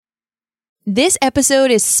This episode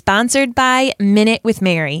is sponsored by Minute with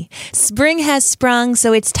Mary. Spring has sprung,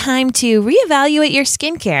 so it's time to reevaluate your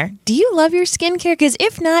skincare. Do you love your skincare? Because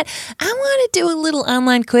if not, I want to do a little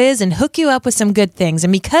online quiz and hook you up with some good things.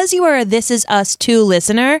 And because you are a This Is Us Too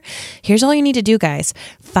listener, here's all you need to do, guys.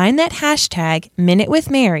 Find that hashtag Minute with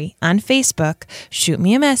Mary on Facebook, shoot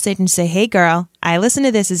me a message and say, hey girl, I listen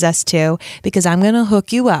to This Is Us Too, because I'm going to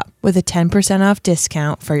hook you up with a 10% off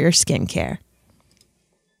discount for your skincare.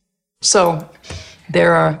 So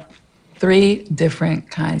there are 3 different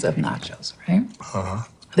kinds of nachos, right?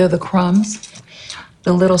 They're the crumbs,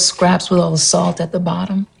 the little scraps with all the salt at the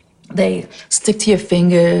bottom. They stick to your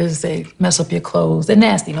fingers, they mess up your clothes. They're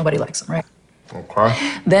nasty, nobody likes them, right?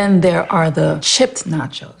 Okay. Then there are the chipped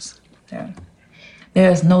nachos.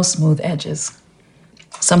 There's no smooth edges.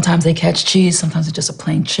 Sometimes they catch cheese, sometimes it's just a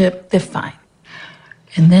plain chip. They're fine.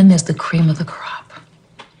 And then there's the cream of the crop.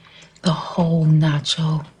 The whole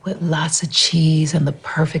nacho with lots of cheese and the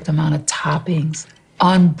perfect amount of toppings.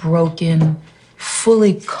 Unbroken,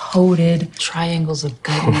 fully coated triangles of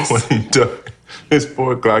goodness. What are you doing? It's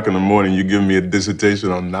 4 o'clock in the morning. You giving me a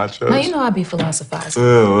dissertation on nachos? Now, you know I be philosophizing.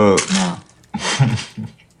 Yeah. Now,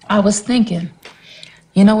 I was thinking,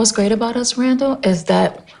 you know what's great about us, Randall, is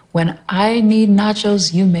that when I need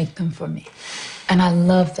nachos, you make them for me. And I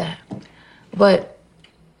love that. But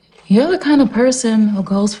you're the kind of person who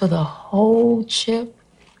goes for the whole chip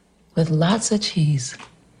with lots of cheese.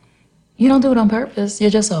 You don't do it on purpose. You're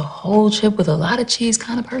just a whole chip with a lot of cheese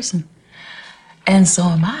kind of person. And so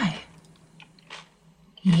am I.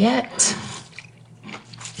 Yet.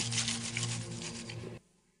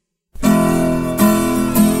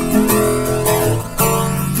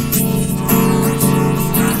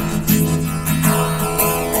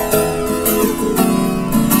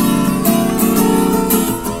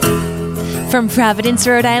 From Providence,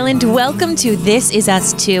 Rhode Island, welcome to This Is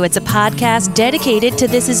Us Too. It's a podcast dedicated to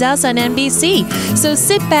This Is Us on NBC. So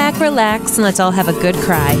sit back, relax, and let's all have a good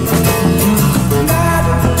cry.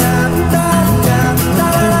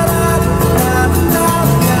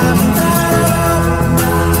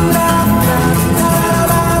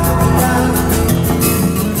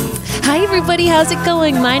 Everybody, how's it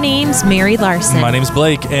going? My name's Mary Larson. My name's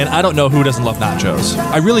Blake, and I don't know who doesn't love nachos.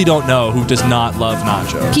 I really don't know who does not love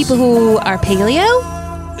nachos. People who are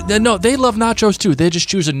paleo? No, they love nachos too. They're just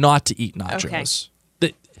choosing not to eat nachos.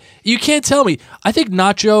 Okay. You can't tell me. I think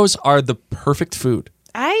nachos are the perfect food.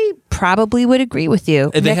 I probably would agree with you.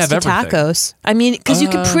 They next have to everything. Tacos. I mean, because you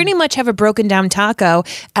could pretty much have a broken down taco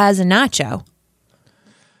as a nacho.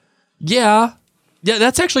 Yeah. Yeah,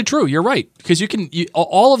 that's actually true. You're right, because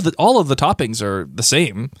all of the toppings are the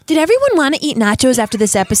same. Did everyone want to eat nachos after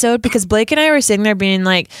this episode? Because Blake and I were sitting there being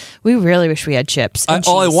like, we really wish we had chips. And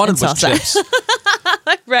All I cheese wanted and was salsa. chips.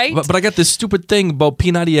 Right? But I got this stupid thing about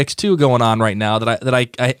P90X2 going on right now that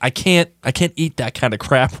I can't eat that kind of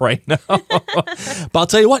crap right now. But I'll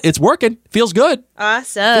tell you what, it's working. Feels good.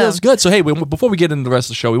 Awesome. Feels good. So hey, before we get into the rest of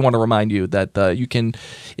the show, we want to remind you that you can,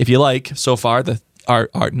 if you like, so far our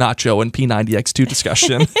nacho and P90X2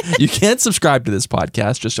 discussion, you can subscribe to this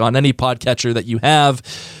podcast just on any podcatcher that you have.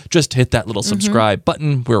 Just hit that little subscribe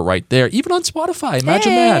button. We're right there, even on Spotify.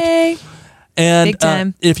 Imagine that. And Big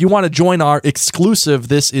time. If you want to join our exclusive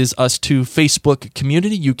This Is Us Too Facebook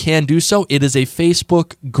community, you can do so. It is a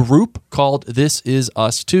Facebook group called This Is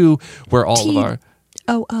Us Too, where all of our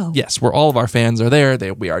Yes, where all of our fans are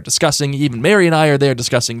there. We are discussing, even Mary and I are there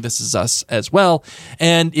discussing This Is Us as well.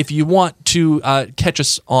 And if you want to catch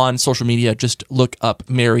us on social media, just look up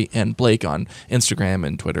Mary and Blake on Instagram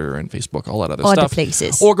and Twitter and Facebook, all that other stuff. All the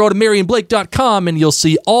places. Or go to maryandblake.com and you'll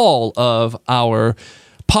see all of our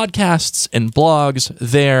podcasts and blogs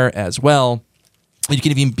there as well. You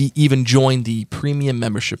can even join the premium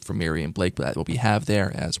membership for Mary and Blake that we have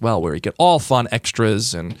there as well, where you get all fun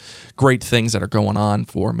extras and great things that are going on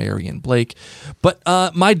for Mary and Blake. But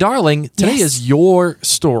my darling, today is your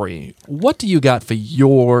story. What do you got for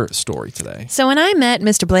your story today? So when I met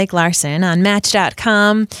Mr. Blake Larson on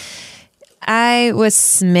Match.com, I was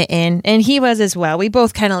smitten, and he was as well. We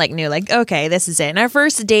both kind of knew, okay, this is it. And our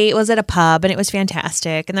first date was at a pub, and it was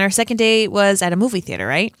fantastic. And our second date was at a movie theater,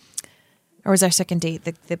 right? Or was our second date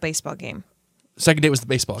the baseball game? Second date was the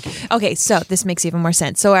baseball game. Okay, so this makes even more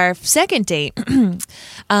sense. So our second date,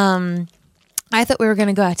 I thought we were going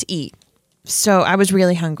to go out to eat. So I was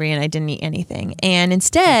really hungry and I didn't eat anything. And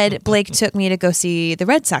instead, Blake took me to go see the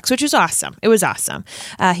Red Sox, which was awesome. It was awesome.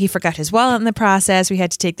 He forgot his wallet in the process. We had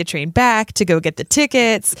to take the train back to go get the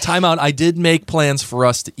tickets. Time out. I did make plans for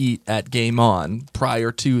us to eat at Game On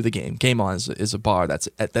prior to the game. Game On is a bar that's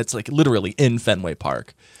literally in Fenway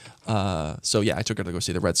Park. So yeah, I took her to go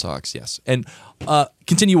see the Red Sox. Yes, and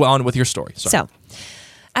continue on with your story. Sorry. So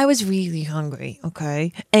I was really hungry,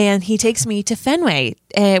 okay? And he takes me to Fenway,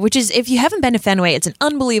 which is, if you haven't been to Fenway, it's an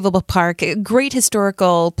unbelievable park, a great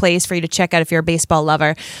historical place for you to check out if you're a baseball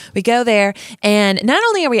lover. We go there, and not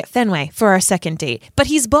only are we at Fenway for our second date, but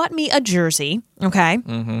he's bought me a jersey, okay?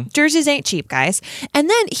 Mm-hmm. Jerseys ain't cheap, guys. And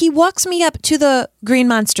then he walks me up to the Green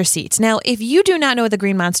Monster seats. Now, if you do not know the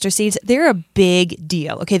Green Monster seats, they're a big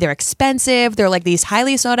deal, okay? They're expensive. They're like these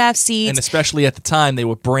highly sought-after seats. And especially at the time, they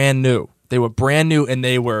were brand new. They were brand new, and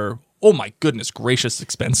they were, oh my goodness gracious,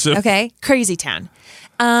 expensive. Okay, crazy town.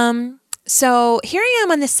 So here I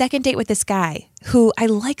am on the second date with this guy who I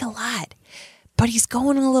like a lot, but he's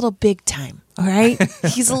going a little big time, all right?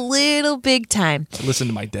 He's a little big time. Listen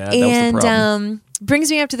to my dad, that was the problem. And brings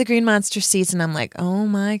me up to the Green Monster seats, and I'm like, oh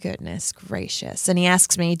my goodness gracious. And he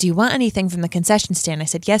asks me, do you want anything from the concession stand? I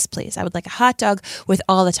said, yes, please. I would like a hot dog with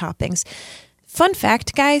all the toppings. Fun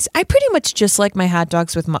fact, guys, I pretty much just like my hot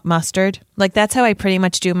dogs with mustard. Like, that's how I pretty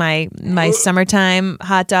much do my summertime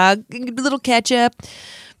hot dog, a little ketchup.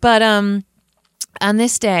 But on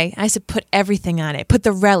this day, I said, put everything on it. Put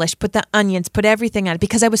the relish, put the onions, put everything on it,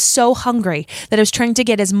 because I was so hungry that I was trying to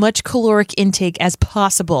get as much caloric intake as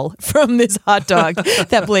possible from this hot dog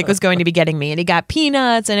that Blake was going to be getting me. And he got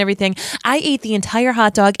peanuts and everything. I ate the entire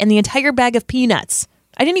hot dog and the entire bag of peanuts.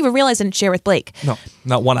 I didn't even realize I didn't share with Blake. No,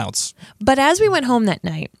 not 1 ounce. But as we went home that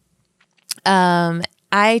night,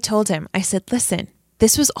 I told him, I said, listen,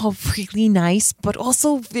 this was all really nice, but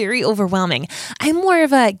also very overwhelming. I'm more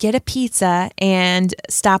of a get a pizza and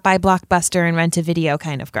stop by Blockbuster and rent a video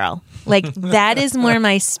kind of girl. Like, that is more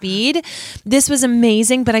my speed. This was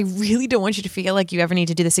amazing, but I really don't want you to feel like you ever need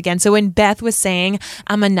to do this again. So when Beth was saying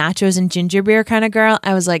I'm a nachos and ginger beer kind of girl,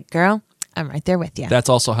 I was like, girl, I'm right there with you. That's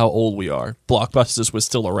also how old we are. Blockbusters was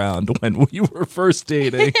still around when we were first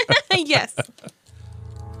dating. Yes.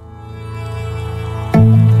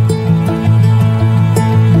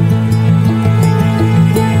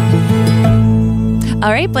 All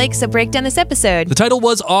right, Blake, so break down this episode. The title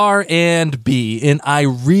was R and B, and I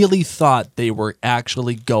really thought they were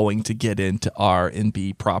actually going to get into R and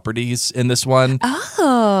B properties in this one.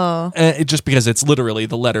 Oh. Just because it's literally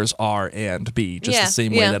the letters R and B, just the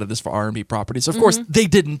same way that it is for R and B properties. Of course, they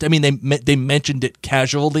didn't. I mean, they mentioned it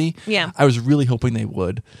casually. Yeah. I was really hoping they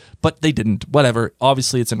would, but they didn't. Whatever.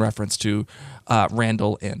 Obviously, it's in reference to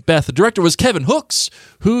Randall and Beth. The director was Kevin Hooks,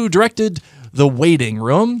 who directed The Waiting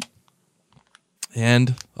Room.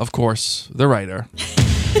 And, of course, the writer.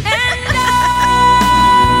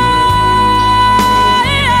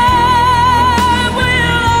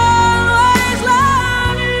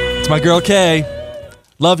 It's my girl, Kay.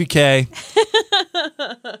 Love you, Kay.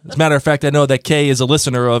 As a matter of fact, I know that Kay is a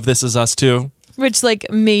listener of This Is Us, too. Which,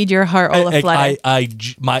 like, made your heart all aflutter.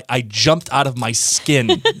 I jumped out of my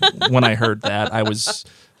skin when I heard that.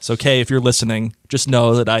 So, Kay, if you're listening, just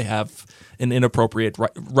know that I have an inappropriate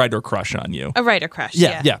writer crush on you. A writer crush.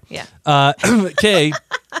 Yeah. Kay,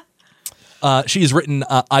 she has written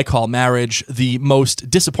I Call Marriage, The Most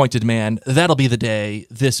Disappointed Man, That'll Be the Day,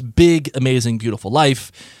 This Big, Amazing, Beautiful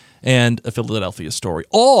Life, and A Philadelphia Story.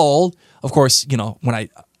 All, of course, you know, when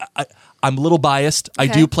I'm a little biased. Okay.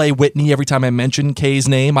 I do play Whitney every time I mention Kay's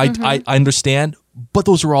name. I understand, but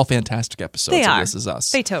those are all fantastic episodes. They are. This Is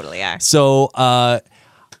Us. They totally are. So,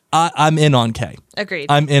 I'm in on Kay.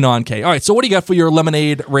 Agreed. I'm in on Kay. All right, so what do you got for your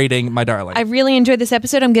lemonade rating, my darling? I really enjoyed this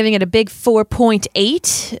episode. I'm giving it a big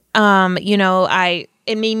 4.8. You know,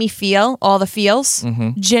 it made me feel all the feels,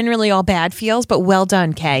 generally all bad feels, but well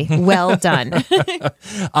done, Kay. Well done.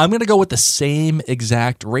 I'm going to go with the same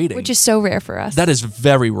exact rating. Which is so rare for us. That is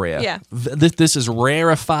very rare. Yeah. This is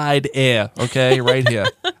rarefied air, okay, right here.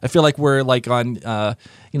 I feel like we're like on,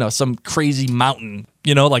 some crazy mountain,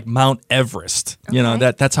 like Mount Everest.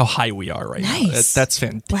 Okay. That's how high we are right now. That's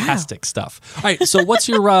fantastic stuff. All right, so what's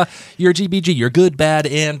your GBG? Your good, bad,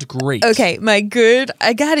 and great. Okay, my good,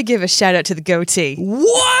 I got to give a shout out to the goatee.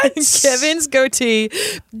 What? Kevin's goatee.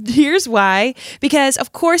 Here's why. Because,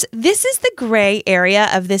 of course, this is the gray area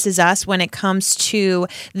of This Is Us when it comes to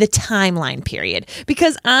the timeline period.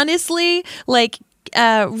 Because honestly,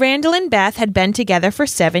 Randall and Beth had been together for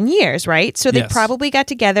 7 years, right? So they probably got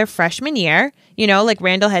together freshman year.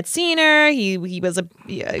 Randall had seen her. He was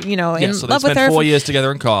in so love with her. 4 years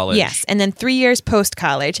together in college. Yes, and then 3 years post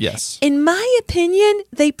college. Yes. In my opinion,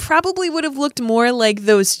 they probably would have looked more like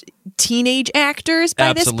those teenage actors by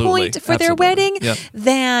Absolutely. this point for their wedding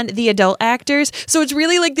than the adult actors. So it's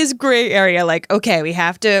really like this gray area. Like, okay, we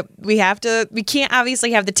can't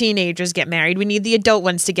obviously have the teenagers get married. We need the adult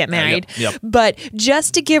ones to get married. But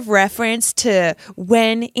just to give reference to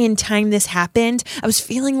when in time this happened, I was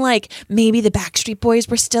feeling like maybe the Backstreet Boys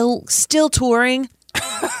were still touring.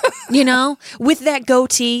 You know, with that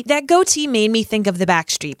goatee. That goatee made me think of the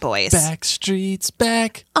Backstreet Boys. Backstreet's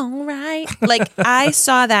back. All right. Like, I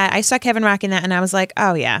saw Kevin rocking that, and I was like,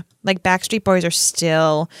 oh, yeah. Like, Backstreet Boys are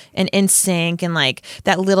still in NSYNC, and, like,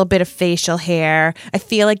 that little bit of facial hair. I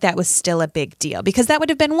feel like that was still a big deal. Because that would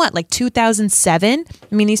have been, what, like 2007?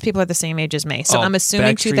 I mean, these people are the same age as me. So I'm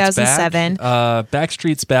assuming Backstreet's 2007.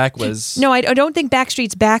 Backstreet's Back was... No, I don't think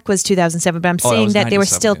Backstreet's Back was 2007, but I'm saying that they were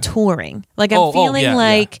still touring. Like, I'm feeling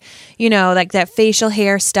you know, like that facial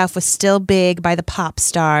hair stuff was still big by the pop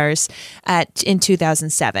stars in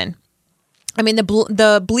 2007. I mean,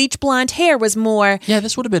 the bleach blonde hair was more. Yeah,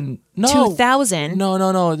 this would have been 2000.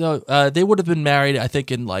 No. They would have been married, I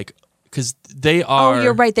think, in like because they are. Oh,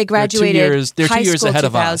 you're right. They graduated. They're 2 years ahead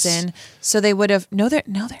of us. So they would have. No, they're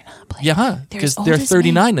not. Blake. Yeah, because they're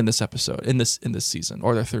 39 in this episode, in this season,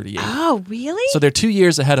 or they're 38. Oh, really? So they're 2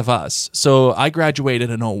 years ahead of us. So I graduated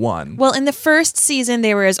in 01. Well, in the first season,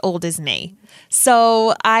 they were as old as me.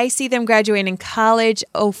 So I see them graduating college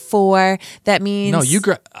 04. That means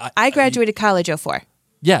I graduated college 04.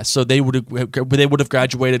 Yeah, so they would have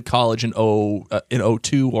graduated college in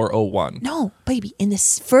 02 or 01. No, baby, in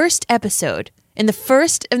this first episode, in the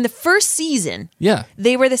first season, yeah,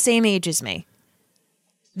 they were the same age as me.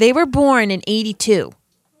 They were born in 82.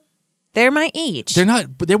 They're my age. They're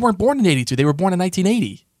not. They weren't born in 82. They were born in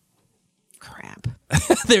 1980. Crap.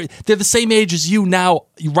 they're the same age as you now,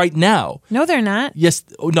 right now. No, they're not. Yes.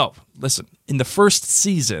 Oh, no. Listen. In the first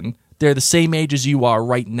season, they're the same age as you are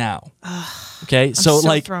right now. Okay, I'm so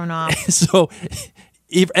like thrown off. So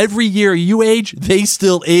if every year you age, they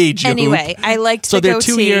still age. Anyway, I liked so the they're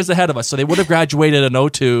goatee. 2 years ahead of us. So they would have graduated in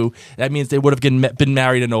 02. That means they would have been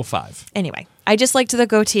married in 05. Anyway, I just liked the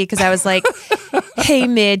goatee because I was like, hey,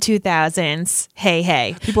 mid 2000s,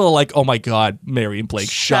 hey. People are like, oh my God, Mary and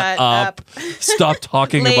Blake, shut up. Stop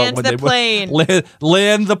talking about when they plane.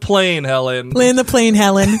 Land the plane, Helen. Land the plane,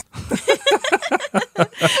 Helen. All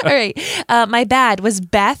right. My bad was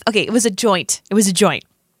Beth. Okay, it was a joint.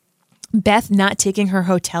 Beth not taking her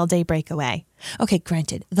hotel day breakaway. Okay,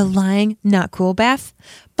 granted, the lying, not cool, Beth.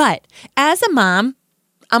 But as a mom,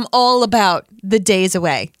 I'm all about the days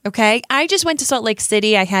away, okay? I just went to Salt Lake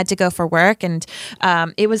City. I had to go for work, and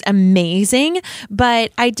it was amazing.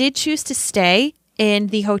 But I did choose to stay in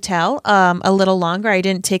the hotel a little longer. I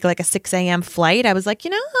didn't take like a 6 a.m. flight. I was like,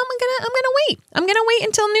 I'm gonna wait. I'm gonna wait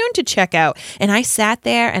until noon to check out. And I sat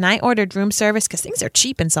there and I ordered room service because things are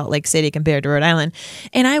cheap in Salt Lake City compared to Rhode Island.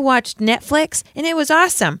 And I watched Netflix, and it was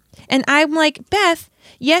awesome. And I'm like, Beth,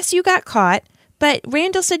 yes, you got caught, but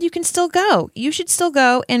Randall said you can still go. You should still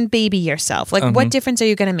go and baby yourself. Like, what difference are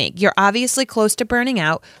you gonna make? You're obviously close to burning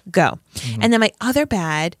out. Go. And then my other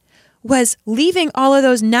bad was leaving all of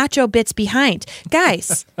those nacho bits behind.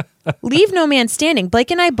 Guys, leave no man standing. Blake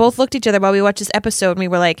and I both looked at each other while we watched this episode, and we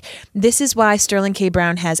were like, this is why Sterling K.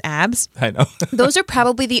 Brown has abs. I know. Those are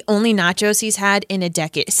probably the only nachos he's had in a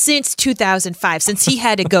decade, since 2005, since he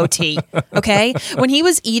had a goatee, okay? When he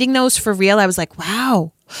was eating those for real, I was like,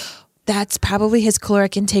 wow. That's probably his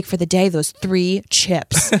caloric intake for the day, those 3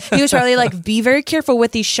 chips. He was probably like, be very careful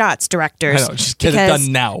with these shots, directors. I know, just get it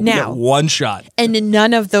done now. We get one shot. And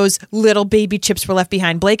none of those little baby chips were left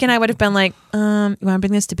behind. Blake and I would have been like, you want to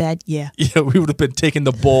bring this to bed? Yeah. Yeah, we would have been taking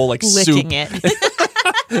the bowl like licking soup. it.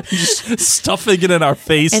 Just stuffing it in our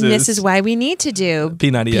faces. And this is why we need to do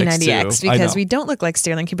P90X because we don't look like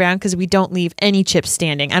Sterling K. Brown because we don't leave any chips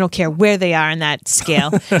standing. I don't care where they are in that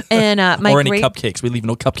scale. And or any cupcakes. We leave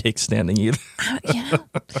no cupcakes standing either.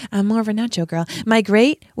 I'm more of a nacho girl. My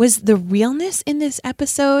great was the realness in this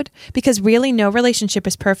episode because really no relationship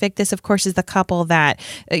is perfect. This, of course, is the couple that,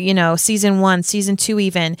 season 1, season 2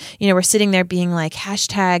 even, we're sitting there being like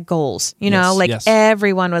hashtag goals,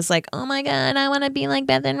 everyone was like, oh my God, I want to be like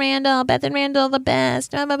Beth and Randall the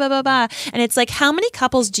best, blah, blah, blah, blah, blah. And it's like, how many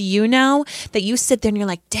couples do you know that you sit there and you're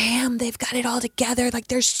like, damn, they've got it all together. Like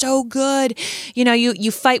they're so good.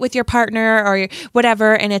 You fight with your partner or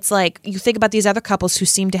whatever. And it's like, you think about these other couples who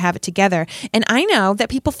seem to have it together. And I know that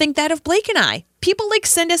people think that of Blake and I. People like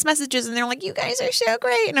send us messages and they're like, you guys are so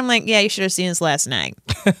great. And I'm like, yeah, you should have seen us last night.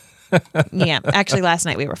 Yeah, actually last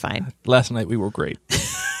night we were fine. Last night we were great.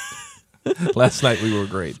 Last night we were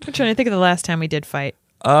great. I'm trying to think of the last time we did fight.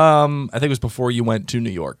 I think it was before you went to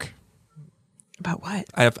New York. About what?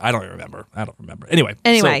 I don't remember.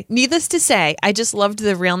 Anyway, needless to say, I just loved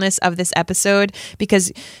the realness of this episode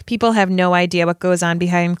because people have no idea what goes on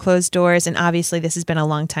behind closed doors, and obviously this has been a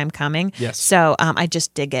long time coming. Yes. So I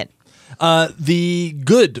just dig it. The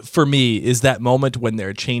good for me is that moment when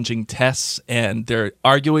they're changing tests and they're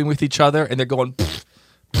arguing with each other and they're going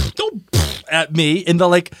don't at me, and they're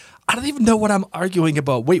like, I don't even know what I'm arguing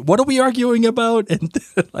about. Wait, what are we arguing about? And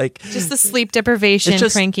like, just the sleep deprivation,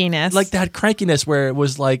 crankiness, like that crankiness where it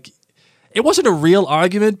was like, it wasn't a real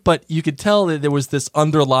argument, but you could tell that there was this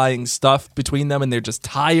underlying stuff between them, and they're just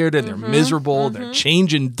tired and they're miserable. They're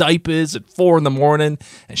changing diapers at 4 a.m, and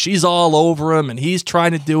she's all over him, and he's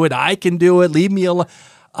trying to do it. I can do it. Leave me alone.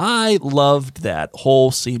 I loved that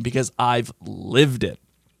whole scene because I've lived it.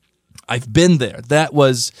 I've been there. That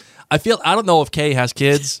was. I don't know if Kay has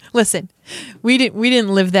kids. Listen, we didn't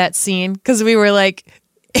live that scene because we were like,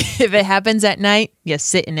 if it happens at night, you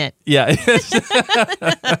sit in it. Yeah.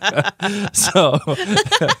 So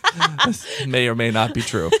may or may not be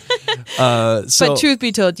true. But truth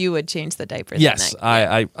be told, you would change the diapers. Yes, at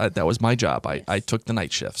night. I that was my job. I took the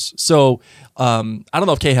night shifts. So I don't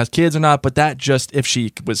know if Kay has kids or not, but that just if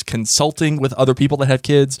she was consulting with other people that have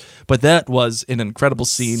kids, but that was an incredible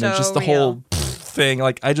scene, so and just the real. whole thing.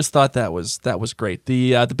 Like I just thought that was great.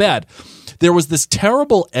 The bad, there was this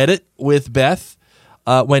terrible edit with Beth.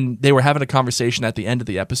 When they were having a conversation at the end of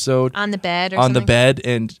the episode on the bed,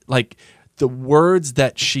 and like the words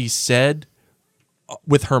that she said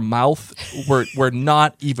with her mouth were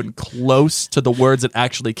not even close to the words that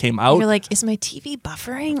actually came out. You're like, is my TV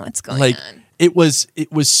buffering? What's going on? It was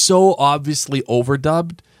so obviously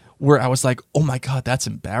overdubbed where I was like, oh my God, that's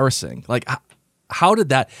embarrassing. Like, how did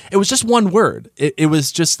that? It was just one word. It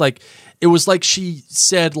was just like, it was like she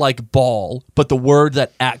said like ball, but the word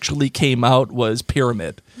that actually came out was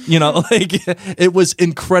pyramid. You know, like it was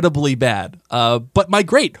incredibly bad. But my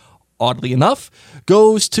great, oddly enough,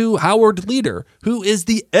 goes to Howard Leader, who is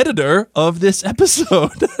the editor of this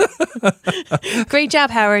episode. Great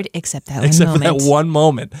job, Howard, except that one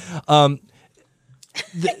moment.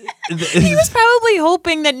 He was probably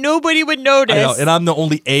hoping that nobody would notice. I know, and I'm the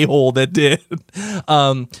only a-hole that did.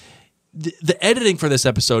 The editing for this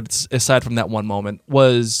episode, aside from that one moment,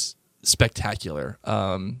 was spectacular.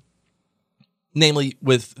 Namely,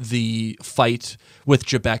 with the fight with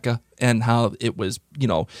Jebecca and how it was,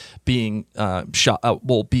 being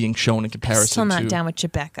being shown in comparison. I'm still not to, down with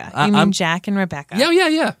Jebecca. You mean Jack and Rebecca?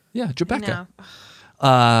 Yeah, Jebecca.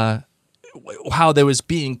 How there was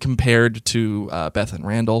being compared to Beth and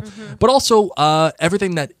Randall, but also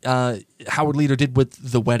everything that Howard Leader did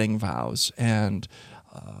with the wedding vows and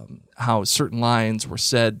how certain lines were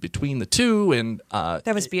said between the two, and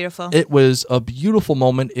that was beautiful. It was a beautiful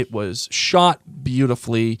moment. It was shot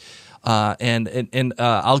beautifully, and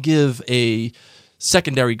I'll give a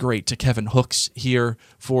secondary great to Kevin Hooks here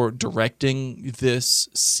for directing this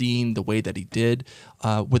scene the way that he did,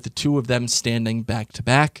 with the two of them standing back to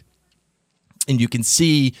back. And you can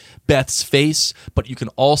see Beth's face, but you can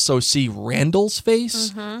also see Randall's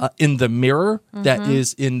face in the mirror that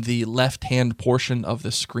is in the left-hand portion of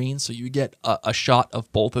the screen. So you get a shot of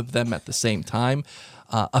both of them at the same time.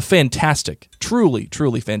 A fantastic, truly,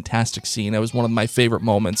 truly fantastic scene. It was one of my favorite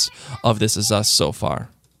moments of This Is Us so far.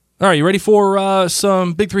 All right, you ready for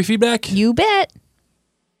some Big 3 feedback? You bet.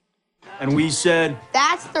 And we said...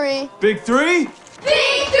 That's 3. Big 3?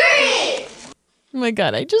 Big 3! Oh my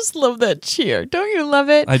God, I just love that cheer. Don't you love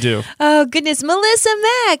it? I do. Oh, goodness. Melissa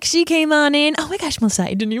Mack, she came on in. Oh my gosh, Melissa,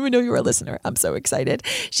 I didn't even know you were a listener. I'm so excited.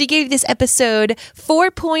 She gave this episode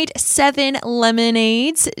 4.7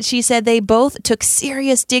 lemonades. She said they both took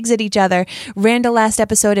serious digs at each other. Randall last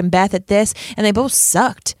episode and Beth at this, and they both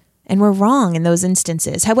sucked. And we're wrong in those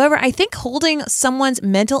instances. However, I think holding someone's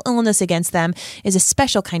mental illness against them is a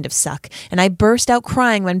special kind of suck. And I burst out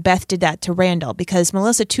crying when Beth did that to Randall because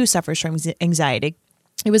Melissa too suffers from anxiety.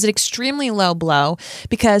 It was an extremely low blow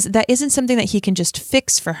because that isn't something that he can just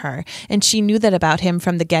fix for her. And she knew that about him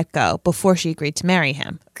from the get-go before she agreed to marry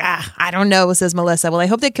him. I don't know, says Melissa. Well, I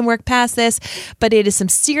hope they can work past this, but it is some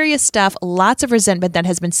serious stuff, lots of resentment that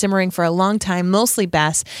has been simmering for a long time, mostly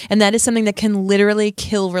Bess, and that is something that can literally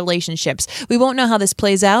kill relationships. We won't know how this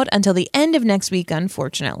plays out until the end of next week,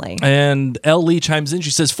 unfortunately. And Elle Lee chimes in. She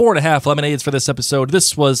says 4.5 lemonades for this episode.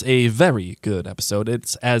 This was a very good episode.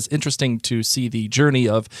 It's as interesting to see the journey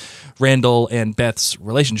of Randall and Beth's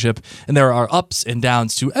relationship, and there are ups and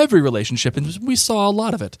downs to every relationship, and we saw a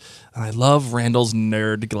lot of it. And I love Randall's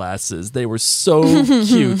nerd glasses. They were so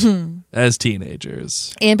cute as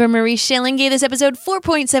teenagers. Amber Marie Schilling gave this episode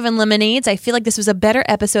 4.7 lemonades. I feel like this was a better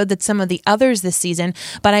episode than some of the others this season,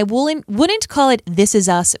 but I wouldn't call it This Is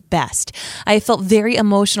Us best. I felt very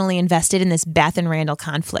emotionally invested in this Beth and Randall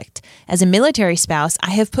conflict. As a military spouse,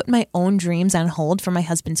 I have put my own dreams on hold for my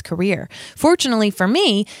husband's career. Fortunately for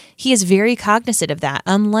me, he is very cognizant of that,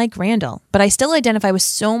 unlike Randall. But I still identify with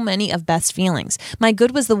so many of Beth's feelings. My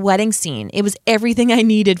good was the wedding scene. It was everything I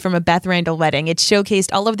needed from a Beth Randall wedding. It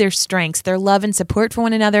showcased all of their strengths, their love and support for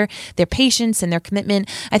one another, their patience and their commitment.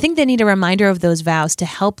 I think they need a reminder of those vows to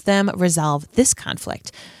help them resolve this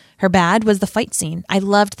conflict. Her bad was the fight scene. I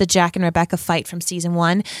loved the Jack and Rebecca fight from season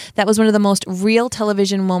 1. That was one of the most real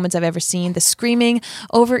television moments I've ever seen. The screaming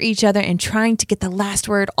over each other and trying to get the last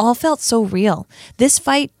word all felt so real. This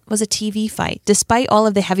fight was a TV fight. Despite all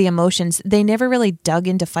of the heavy emotions, they never really dug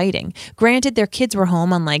into fighting. Granted, their kids were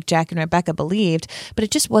home, unlike Jack and Rebecca believed, but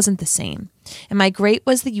it just wasn't the same. And my great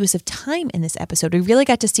was the use of time in this episode. We really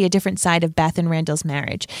got to see a different side of Beth and Randall's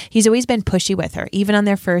marriage. He's always been pushy with her, even on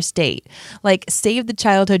their first date. Like, save the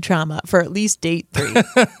childhood trauma for at least date 3.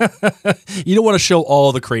 You don't want to show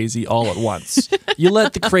all the crazy all at once. You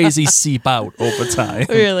let the crazy seep out over time.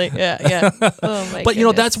 Really? Yeah. Oh my But,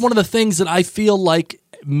 that's one of the things that I feel like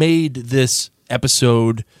made this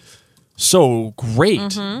episode so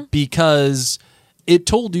great because it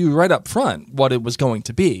told you right up front what it was going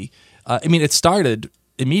to be. It started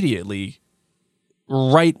immediately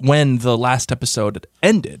right when the last episode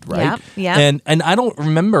ended, right? Yeah. And I don't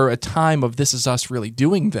remember a time of This Is Us really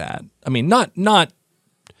doing that.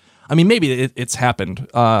 Maybe it's happened.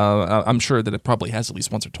 I'm sure that it probably has at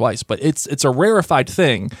least once or twice, but it's a rarefied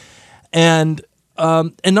thing. And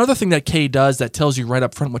another thing that Kay does that tells you right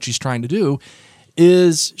up front what she's trying to do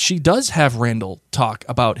is she does have Randall talk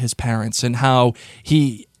about his parents and how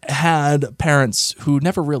he had parents who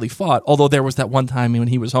never really fought, although there was that one time when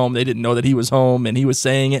he was home, they didn't know that he was home and he was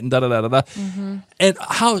saying it and da-da-da-da-da. And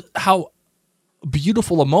how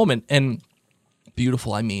beautiful a moment, and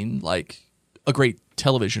beautiful, I mean like a great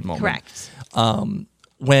television moment. Correct.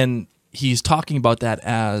 When he's talking about that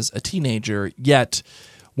as a teenager, yet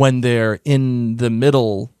when they're in the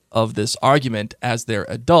middle of this argument as they're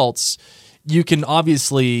adults, you can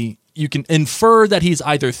infer that he's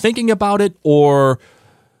either thinking about it or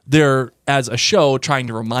they're, as a show, trying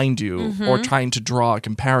to remind you or trying to draw a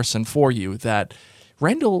comparison for you that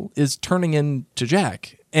Randall is turning into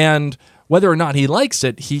Jack. And whether or not he likes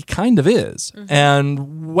it, he kind of is.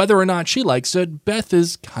 And whether or not she likes it, Beth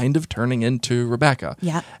is kind of turning into Rebecca.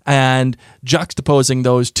 Yeah. And juxtaposing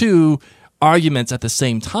those two arguments at the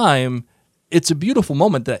same time, it's a beautiful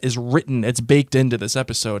moment that is written, it's baked into this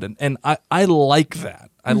episode. And I like that.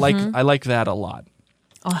 I like that a lot.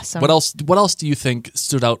 Awesome. What else do you think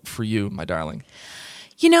stood out for you, my darling?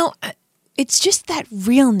 It's just that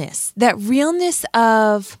realness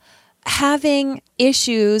of having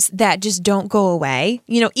issues that just don't go away,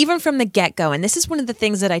 even from the get-go. And this is one of the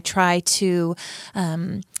things that I try to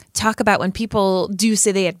talk about when people do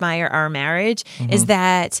say they admire our marriage, is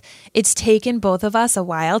that it's taken both of us a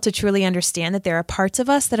while to truly understand that there are parts of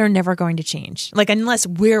us that are never going to change. Like, unless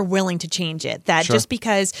we're willing to change it, that just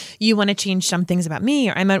because you want to change some things about me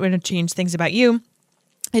or I might want to change things about you,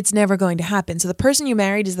 it's never going to happen. So the person you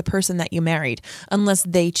married is the person that you married, unless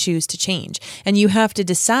they choose to change. And you have to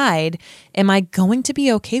decide, am I going to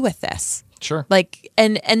be okay with this? Sure.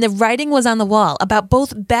 And the writing was on the wall about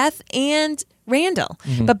both Beth and Randall.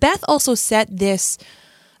 But Beth also set this,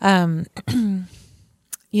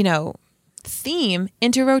 theme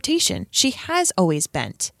into rotation. She has always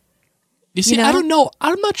bent. You see, I don't know.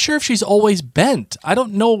 I'm not sure if she's always bent. I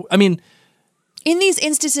don't know. In these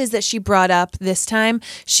instances that she brought up this time,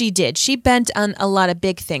 she did. She bent on a lot of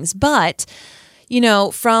big things. But,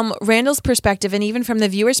 from Randall's perspective and even from the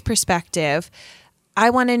viewer's perspective,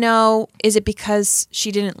 I want to know, is it because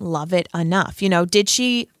she didn't love it enough? Did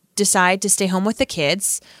she decide to stay home with the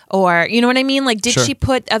kids, or you know what I mean? Like, did she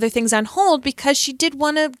put other things on hold because she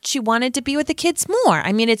wanted to be with the kids more?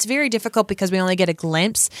 It's very difficult because we only get a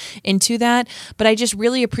glimpse into that, but I just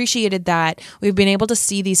really appreciated that we've been able to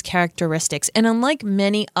see these characteristics. And unlike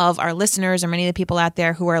many of our listeners or many of the people out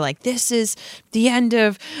there who are like, this is the end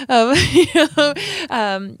of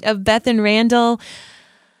Beth and Randall,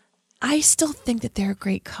 I still think that they're a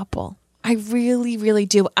great couple. I really, really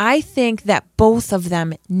do. I think that both of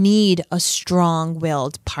them need a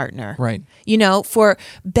strong-willed partner. Right. For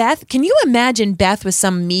Beth, can you imagine Beth with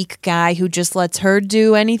some meek guy who just lets her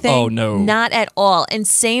do anything? Oh, no. Not at all. And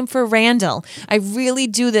same for Randall. I really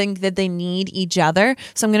do think that they need each other.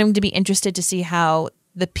 So I'm going to be interested to see how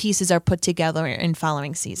the pieces are put together in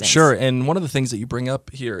following seasons. Sure, and one of the things that you bring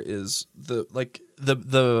up here is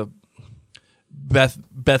the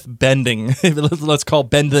Beth bending. Let's call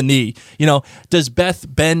bend the knee. Does Beth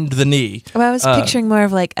bend the knee? Well, I was picturing more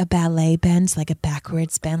of like a ballet bend, like a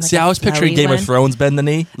backwards bend. Like see, I was picturing Game of Thrones bend the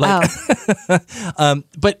knee. But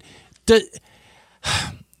the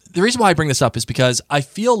reason why I bring this up is because I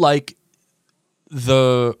feel like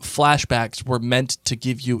the flashbacks were meant to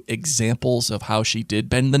give you examples of how she did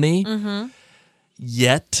bend the knee. Mm-hmm.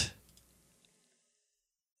 Yet,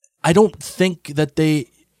 I don't think that they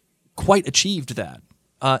quite achieved that.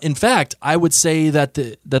 In fact, I would say that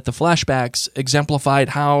the flashbacks exemplified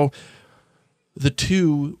how the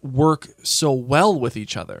two work so well with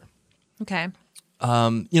each other. Okay.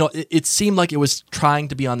 It seemed like it was trying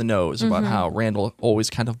to be on the nose about how Randall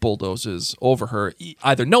always kind of bulldozes over her,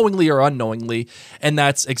 either knowingly or unknowingly, and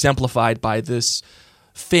that's exemplified by this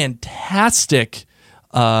fantastic,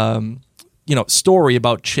 story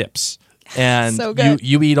about chips. And so good.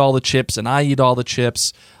 You eat all the chips, and I eat all the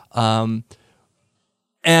chips. And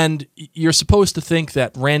you're supposed to think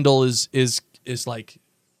that Randall is like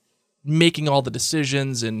making all the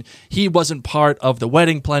decisions, and he wasn't part of the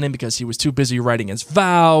wedding planning because he was too busy writing his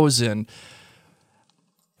vows, and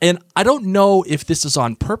I don't know if this is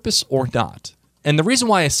on purpose or not. And the reason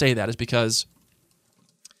why I say that is because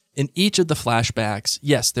in each of the flashbacks,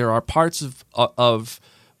 yes, there are parts of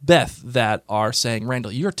Beth that are saying,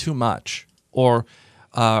 Randall, you're too much, or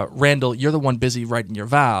Randall, you're the one busy writing your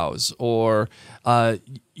vows, or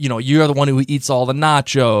you're the one who eats all the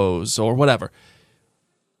nachos, or whatever.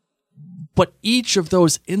 But each of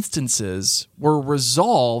those instances were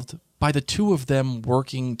resolved by the two of them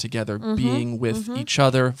working together, being with each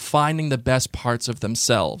other, finding the best parts of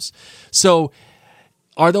themselves. So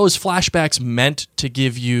are those flashbacks meant to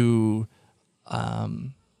give you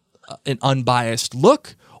an unbiased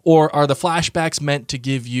look, or are the flashbacks meant to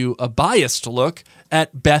give you a biased look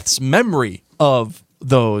at Beth's memory of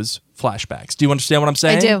those flashbacks? Do you understand what I'm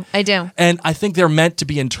saying? I do. And I think they're meant to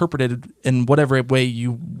be interpreted in whatever way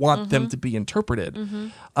you want them to be interpreted.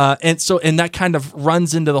 And that kind of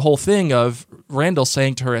runs into the whole thing of Randall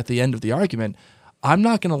saying to her at the end of the argument, I'm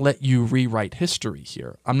not going to let you rewrite history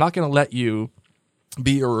here. I'm not going to let you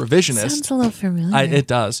be a revisionist. Sounds a little familiar. It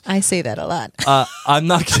does. I say that a lot. I'm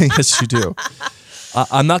not going to, yes, you do.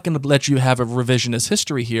 I'm not going to let you have a revisionist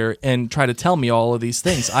history here and try to tell me all of these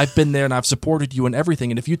things. I've been there and I've supported you in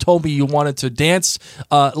everything. And if you told me you wanted to dance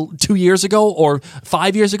 2 years ago or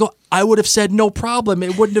 5 years ago, I would have said no problem.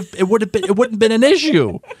 It wouldn't been an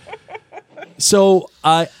issue. So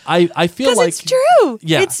I feel like it's true.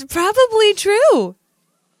 Yeah, it's probably true.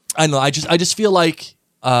 I know. I just feel like.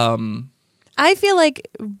 I feel like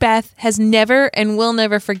Beth has never and will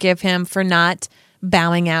never forgive him for not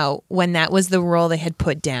bowing out when that was the rule they had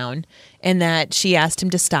put down, and that she asked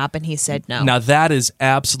him to stop and he said no. Now that is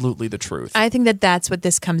absolutely the truth. I think that that's what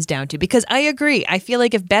this comes down to, because I agree. I feel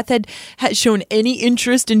like if Beth had shown any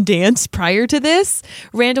interest in dance prior to this,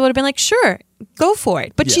 Randall would have been like, sure, go for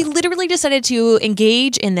it. But she literally decided to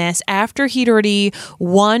engage in this after he'd already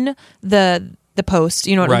won the post,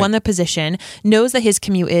 won the position, knows that his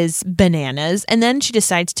commute is bananas, and then she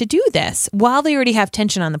decides to do this while they already have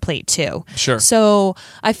tension on the plate too. Sure. So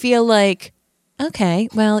I feel like, okay,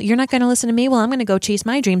 well, you're not going to listen to me. Well, I'm going to go chase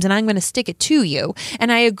my dreams and I'm going to stick it to you.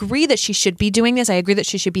 And I agree that she should be doing this. I agree that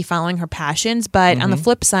she should be following her passions. But on the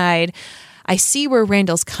flip side, I see where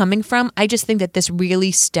Randall's coming from. I just think that this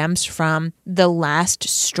really stems from the last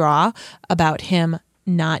straw about him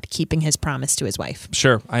not keeping his promise to his wife.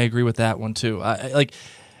 Sure, I agree with that one too.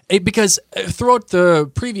 Because throughout the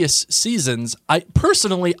previous seasons, I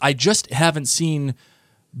just haven't seen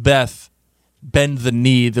Beth bend the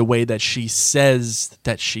knee the way that she says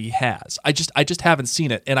that she has. I just haven't seen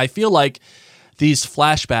it, and I feel like these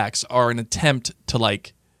flashbacks are an attempt to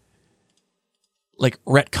like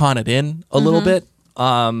retcon it in a little bit.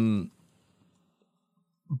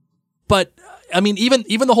 But I mean, even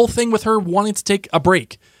the whole thing with her wanting to take a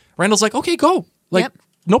break, Randall's like, okay, go,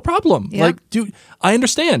 no problem. Yep. I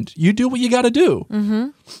understand. You do what you got to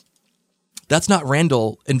do. That's not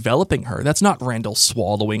Randall enveloping her. That's not Randall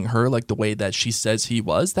swallowing her like the way that she says he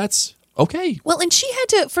was. That's okay. Well, and she had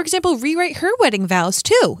to, for example, rewrite her wedding vows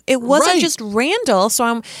too. It wasn't just Randall.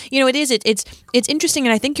 So it's interesting,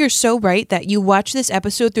 and I think you're so right that you watch this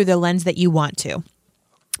episode through the lens that you want to.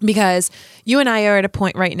 Because you and I are at a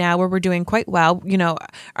point right now where we're doing quite well. You know,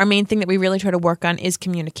 our main thing that we really try to work on is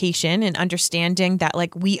communication and understanding that,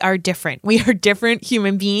 like, we are different. We are different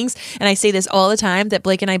human beings. And I say this all the time, that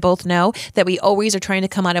Blake and I both know that we always are trying to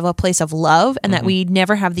come out of a place of love and that we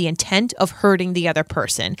never have the intent of hurting the other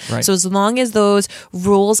person. Right. So as long as those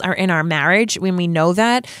rules are in our marriage, when we know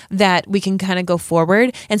that we can kind of go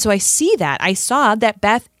forward. And so I saw that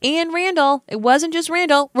Beth and Randall, it wasn't just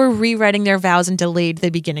Randall, were rewriting their vows and delayed the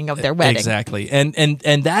beginning of their wedding. Exactly. And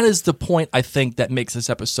that is the point, I think, that makes this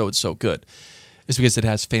episode so good, is because it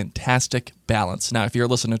has fantastic balance. Now, if you're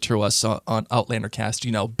listening to us on Outlander Cast,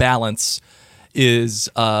 you know balance is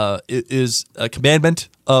a commandment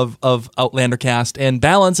of Outlander Cast, and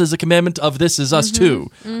balance is a commandment of This Is Us Too.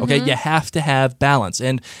 Okay, you have to have balance,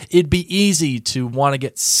 and it'd be easy to want to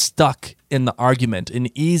get stuck in the argument, and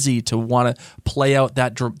easy to want to play out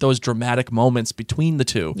those dramatic moments between the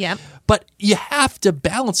two. Yep. But you have to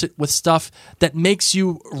balance it with stuff that makes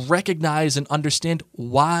you recognize and understand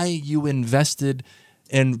why you invested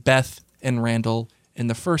in Beth and Randall in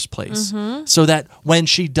the first place. So that when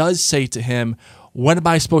she does say to him, "When am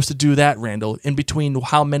I supposed to do that, Randall? In between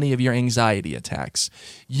how many of your anxiety attacks?"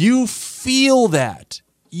 You feel that.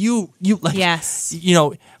 You like, yes. You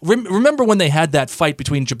know, remember when they had that fight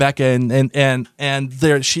between Jebecca and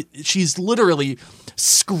there she's literally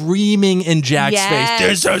screaming in Jack's face,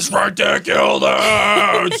 "This is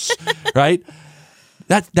ridiculous!" Right?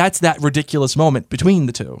 That's that ridiculous moment between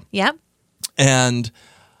the two. Yep. And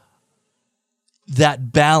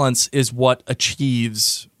that balance is what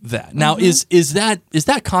achieves that. Now, is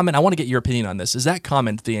that comment, I want to get your opinion on this. Is that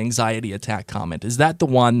comment, the anxiety attack comment, is that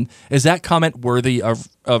comment worthy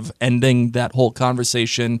of ending that whole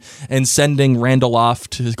conversation and sending Randall off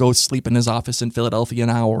to go sleep in his office in Philadelphia an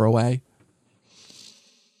hour away?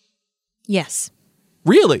 Yes.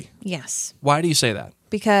 Really? Yes. Why do you say that?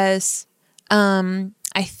 Because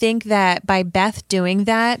I think that by Beth doing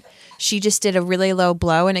that, she just did a really low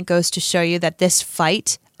blow, and it goes to show you that this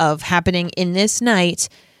fight of happening in this night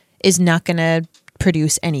is not going to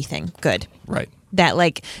produce anything good. Right. That,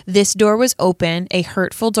 like, this door was open, a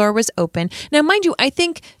hurtful door was open. Now, mind you, I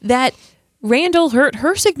think that Randall hurt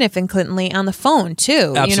her significantly on the phone,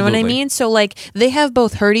 too. Absolutely. You know what I mean? So, like, they have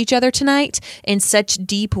both hurt each other tonight in such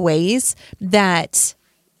deep ways that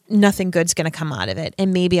nothing good's going to come out of it.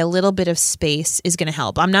 And maybe a little bit of space is going to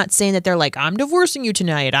help. I'm not saying that they're like, "I'm divorcing you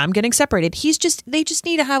tonight, I'm getting separated." They just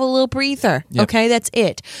need to have a little breather. Yep. Okay, that's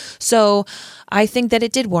it. So I think that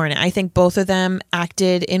it did warrant it. I think both of them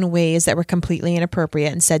acted in ways that were completely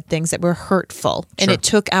inappropriate and said things that were hurtful. And Sure. it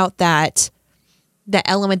took out that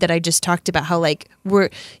element that I just talked about, how, like, we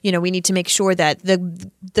need to make sure that the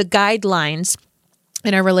guidelines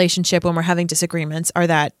in our relationship when we're having disagreements are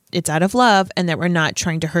that it's out of love and that we're not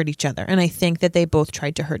trying to hurt each other. And I think that they both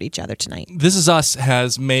tried to hurt each other tonight. This Is Us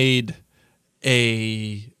has made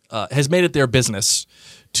it their business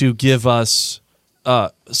to give us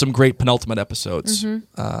some great penultimate episodes.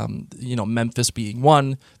 Memphis being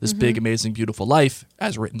one, this Big Amazing Beautiful Life,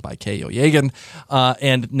 as written by Kay Oyegan,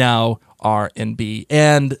 and now R&B.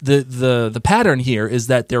 And the pattern here is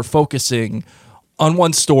that they're focusing on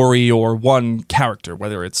one story or one character,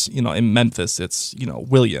 whether it's, in Memphis, it's,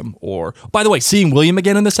 William, or, by the way, seeing William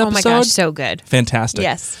again in this episode. Oh my gosh, so good. Fantastic.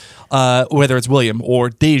 Yes. Whether it's William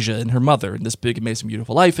or Deja and her mother in this Big Amazing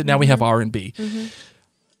Beautiful Life, and now we have R&B.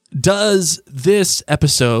 Does this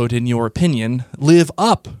episode, in your opinion, live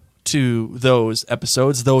up to those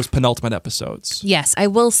episodes, those penultimate episodes? Yes, I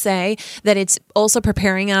will say that it's also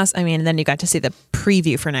preparing us. I mean, then you got to see the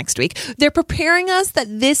preview for next week. They're preparing us that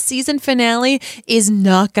this season finale is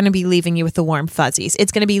not going to be leaving you with the warm fuzzies.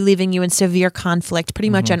 It's going to be leaving you in severe conflict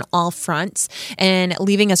pretty much on all fronts and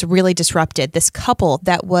leaving us really disrupted. This couple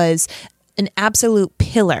that was an absolute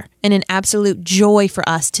pillar and an absolute joy for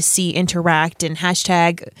us to see interact and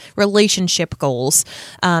hashtag relationship goals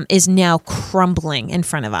is now crumbling in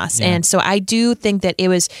front of us. Yeah. And so I do think that it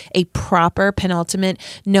was a proper penultimate,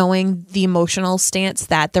 knowing the emotional stance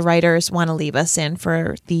that the writers want to leave us in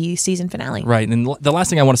for the season finale. Right. And the last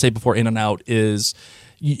thing I want to say before In and Out is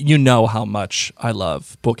you know how much I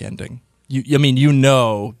love bookending.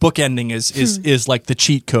 Bookending is like the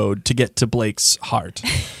cheat code to get to Blake's heart.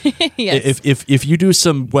 Yes. If you do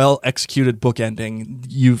some well executed bookending,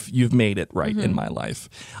 you've made it right in my life,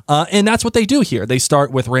 and that's what they do here. They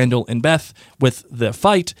start with Randall and Beth with the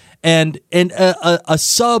fight, and a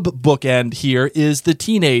sub bookend here is the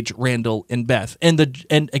teenage Randall and Beth, and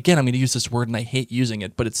again I'm going to use this word and I hate using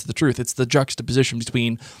it, but it's the truth. It's the juxtaposition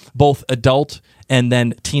between both adult and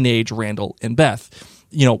then teenage Randall and Beth.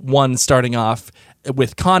 One starting off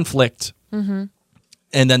with conflict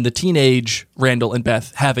and then the teenage Randall and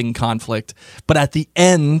Beth having conflict. But at the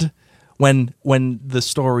end, when the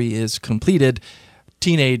story is completed,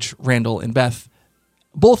 teenage Randall and Beth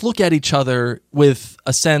both look at each other with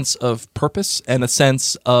a sense of purpose and a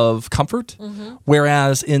sense of comfort,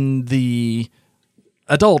 whereas in the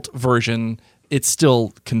adult version, it's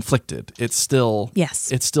still conflicted. It's still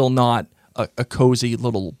not a cozy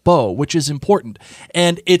little bow, which is important.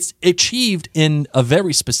 And it's achieved in a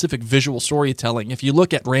very specific visual storytelling. If you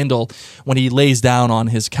look at Randall when he lays down on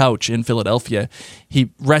his couch in Philadelphia,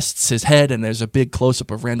 he rests his head and there's a big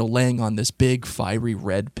close-up of Randall laying on this big fiery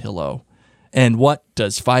red pillow. And what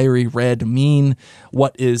does fiery red mean?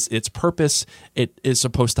 What is its purpose? It is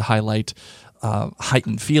supposed to highlight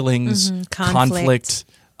heightened feelings, conflict,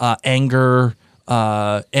 anger,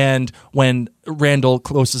 and when Randall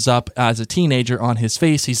closes up as a teenager on his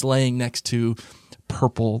face, he's laying next to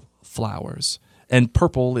purple flowers. And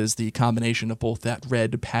purple is the combination of both that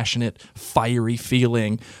red, passionate, fiery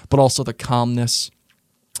feeling, but also the calmness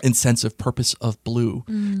and sense of purpose of blue,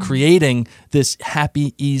 creating this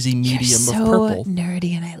happy, easy medium of purple.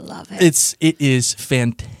 Nerdy, and I love it. It is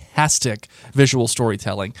fantastic visual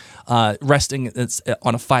storytelling, resting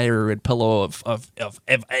on a fire red pillow of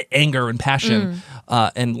anger and passion,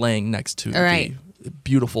 and laying next to the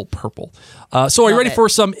beautiful purple. So, are you ready for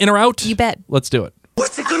some in or out? You bet. Let's do it.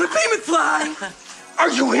 What's it gonna be, McFly? Are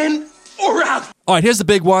you in or out? All right, here's the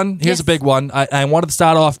big one. I wanted to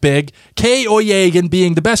start off big. Kay Oyegan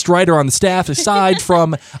being the best writer on the staff aside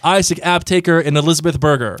from Isaac Aptaker and Elizabeth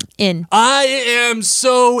Berger. In. I am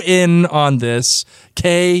so in on this.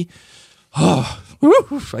 Kay,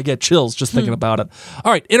 I get chills just thinking about it.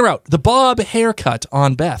 All right, in or out. The bob haircut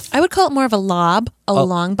on Beth. I would call it more of a lob,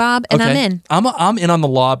 long bob, and I'm in. I'm in on the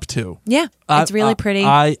lob too. Yeah, it's really pretty.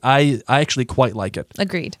 I actually quite like it.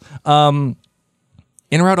 Agreed.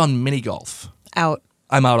 In or out on mini golf. Out.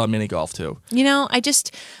 I'm out on mini golf too. You know, I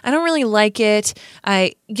don't really like it.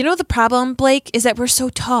 The problem, Blake, is that we're so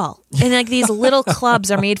tall. And like these little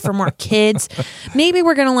clubs are made for more kids. Maybe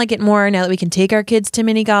we're going to like it more now that we can take our kids to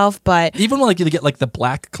mini golf, but even when like you get like the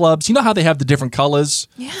black clubs, you know how they have the different colors?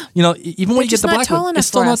 Yeah. You know, even when you get the black one, it's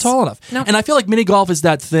still not tall enough. Nope. And I feel like mini golf is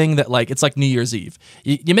that thing that like, it's like New Year's Eve.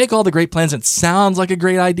 You make all the great plans and it sounds like a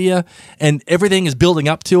great idea and everything is building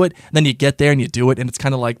up to it. And then you get there and you do it and it's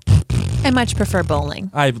kind of like... I much prefer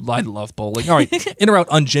bowling. I love bowling. All right, in or out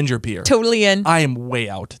on ginger beer. Totally in. I am way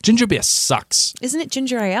out. Ginger beer sucks. Isn't it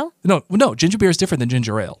ginger ale? No, ginger beer is different than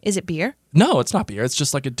ginger ale. Is it beer? No, it's not beer. It's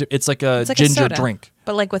just like it's like a ginger drink.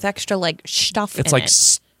 But like with extra like stuff in it.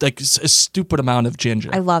 It's like a stupid amount of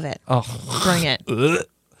ginger. I love it. Oh. Bring it.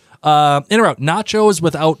 In or out, nachos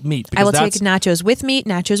without meat. I will take nachos with meat,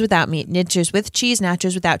 nachos without meat, nachos with cheese,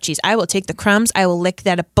 nachos without cheese. I will take the crumbs. I will lick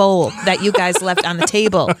that bowl that you guys left on the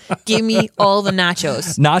table. Give me all the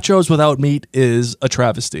nachos. Nachos without meat is a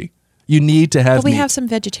travesty. You need to have But we meat. have some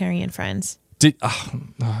vegetarian friends.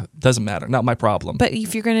 Doesn't matter. Not my problem. But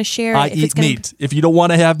if you're going to share... I eat meat. If you don't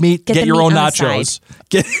want to have meat, get your own nachos.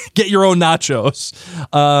 Get your own nachos.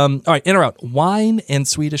 All right, in or out, wine and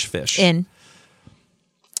Swedish fish. In.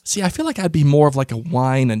 See, I feel like I'd be more of like a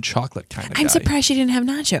wine and chocolate kind of guy. I'm surprised she didn't have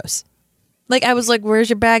nachos. Like, I was like, where's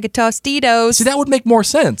your bag of Tostitos? See, that would make more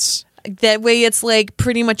sense. That way it's like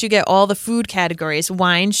pretty much you get all the food categories.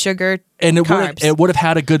 Wine, sugar, and carbs. it would have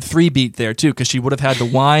had a good 3-beat there too, because she would have had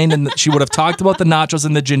the wine and she would have talked about the nachos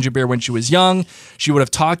and the ginger beer when she was young. She would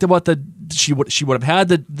have talked about she would have had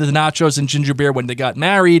the nachos and ginger beer when they got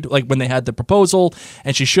married, like when they had the proposal,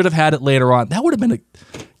 and she should have had it later on. That would have been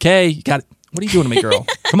okay. You got it. What are you doing to me, girl?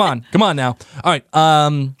 Come on now. All right,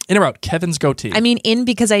 in or out, Kevin's goatee. I mean, in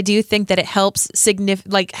because I do think that it helps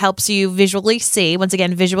helps you visually see, once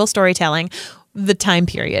again, visual storytelling, the time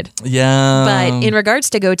period. Yeah. But in regards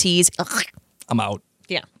to goatees, I'm out.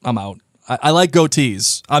 Yeah. I'm out. I like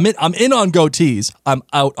goatees. I'm in on goatees. I'm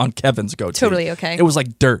out on Kevin's goatee. Totally okay. It was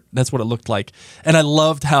like dirt. That's what it looked like. And I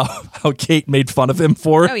loved how Kate made fun of him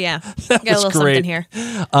for it. Oh, yeah. That Got was a little great. something here.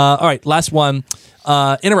 All right, last one.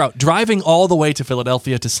 In or out, driving all the way to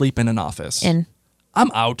Philadelphia to sleep in an office. In.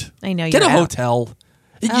 I'm out. I know you're Get a out. hotel.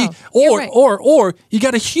 Oh, you're right. Or you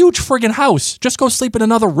got a huge friggin' house. Just go sleep in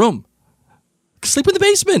another room. Sleep in the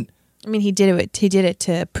basement. I mean, he did it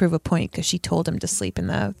to prove a point because she told him to sleep in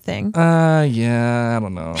the thing. Yeah, I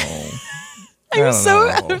don't know.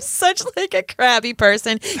 I'm such like a crabby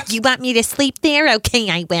person. You want me to sleep there? Okay,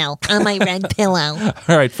 I will. On my red pillow.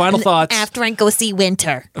 All right, final thoughts. After I go see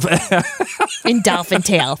Winter in Dolphin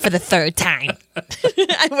Tale for the third time.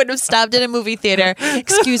 I would have stopped in a movie theater.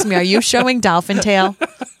 Excuse me, are you showing Dolphin Tale?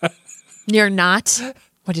 You're not?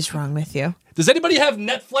 What is wrong with you? Does anybody have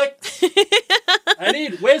Netflix?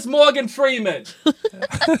 Where's Morgan Freeman?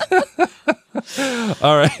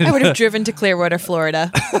 All right. I would have driven to Clearwater,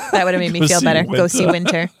 Florida. That would have made me feel better. Go see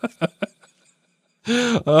winter.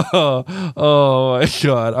 Oh my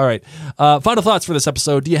God. All right. Final thoughts for this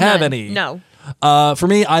episode. Do you have any? No. For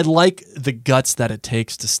me, I like the guts that it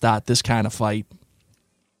takes to start this kind of fight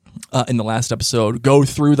in the last episode, go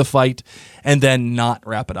through the fight, and then not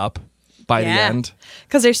wrap it up by the end.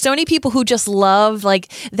 Because there's so many people who just love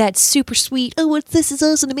like that super sweet, oh, This Is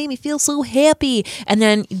Us, and it made me feel so happy. And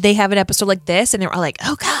then they have an episode like this, and they're all like,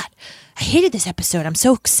 oh, God, I hated this episode. I'm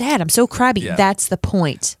so sad. I'm so crabby. Yeah. That's the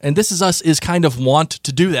point. And This Is Us is kind of wont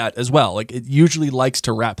to do that as well. Like it usually likes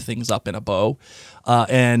to wrap things up in a bow.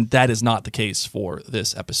 And that is not the case for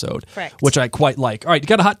this episode. Correct. Which I quite like. All right, you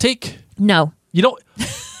got a hot take? No. You don't?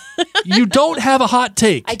 You don't have a hot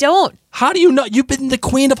take. I don't. How do you know? You've been the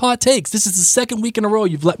queen of hot takes. This is the second week in a row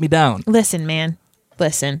you've let me down. Listen, man.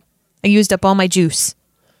 Listen. I used up all my juice.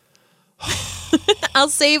 I'll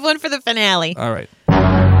save one for the finale. All right.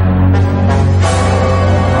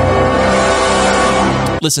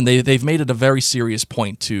 Listen, they've made it a very serious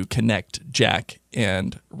point to connect Jack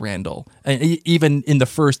and Randall. And even in the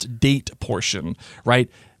first date portion, right?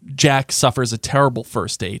 Jack suffers a terrible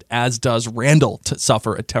first date, as does Randall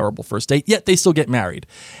suffer a terrible first date, yet they still get married.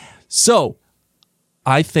 So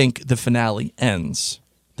I think the finale ends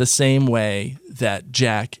the same way that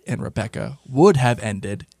Jack and Rebecca would have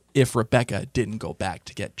ended if Rebecca didn't go back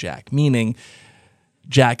to get Jack, meaning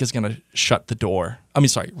Jack is going to shut the door.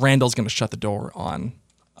 Randall's going to shut the door on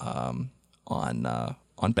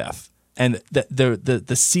Beth. And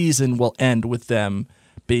the season will end with them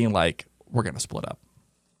being like, we're going to split up.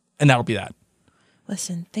 And that'll be that.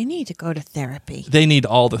 Listen, they need to go to therapy. They need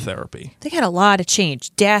all the therapy. They got a lot of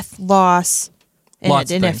change. Death, loss,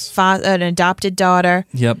 an adopted daughter.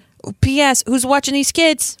 Yep. P.S. Who's watching these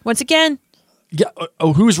kids? Once again. Yeah.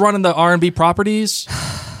 Oh, who's running the R&B properties?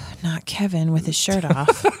 Not Kevin with his shirt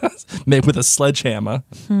off. Made with a sledgehammer.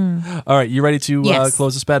 All right, you ready to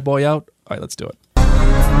close this bad boy out? All right, let's do it.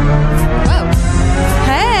 Whoa.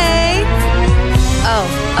 Hey.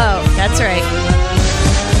 Oh, that's right.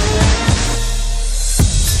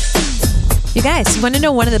 You guys, you want to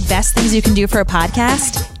know one of the best things you can do for a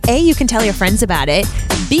podcast? A, you can tell your friends about it.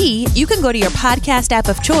 B, you can go to your podcast app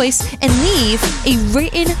of choice and leave a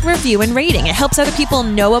written review and rating. It helps other people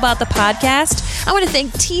know about the podcast. I want to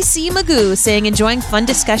thank TC Magoo saying, enjoying fun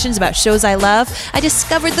discussions about shows I love. I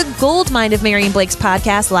discovered the gold mine of Mary and Blake's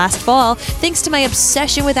podcast last fall thanks to my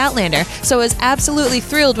obsession with Outlander. So I was absolutely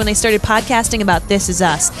thrilled when they started podcasting about This Is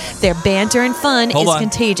Us. Their banter and fun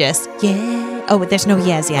contagious. Yeah. Oh, but there's no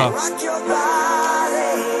yes yet.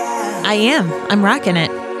 I am. I'm rocking it.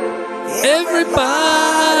 Everybody,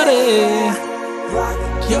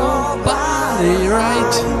 rock your body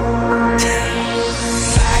right.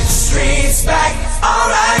 Backstreet's back, all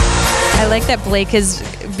right. I like that Blake is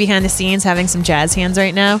behind the scenes having some jazz hands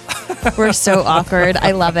right now. We're so awkward.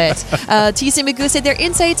 I love it. TC Magoo said their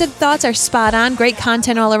insights and thoughts are spot on. Great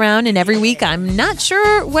content all around. And every week, I'm not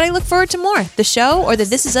sure what I look forward to more, the show or the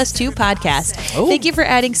This Is Us 2 podcast. Oh. Thank you for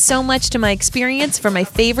adding so much to my experience for my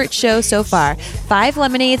favorite show so far. 5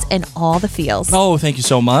 lemonades and all the feels. Oh, thank you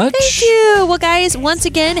so much. Thank you. Well, guys, once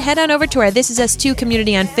again, head on over to our This Is Us 2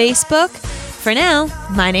 community on Facebook. For now,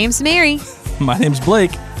 my name's Mary. My name's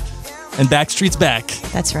Blake. And Backstreet's back.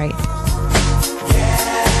 That's right.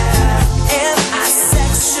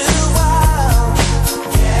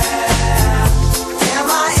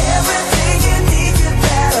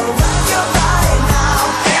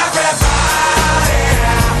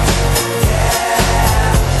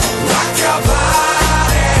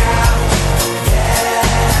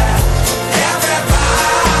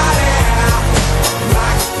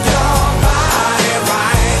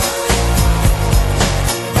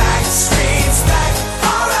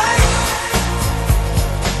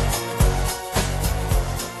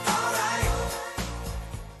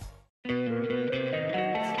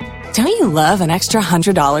 Don't you love an extra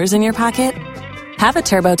 $100 in your pocket? Have a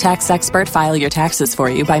TurboTax expert file your taxes for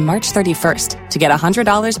you by March 31st to get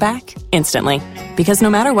 $100 back instantly. Because no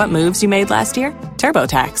matter what moves you made last year,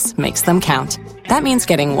 TurboTax makes them count. That means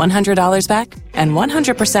getting $100 back and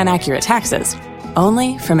 100% accurate taxes,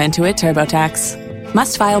 only from Intuit TurboTax.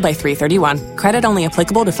 Must file by 3/31. Credit only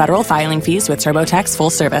applicable to federal filing fees with TurboTax full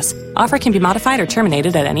service. Offer can be modified or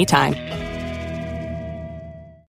terminated at any time.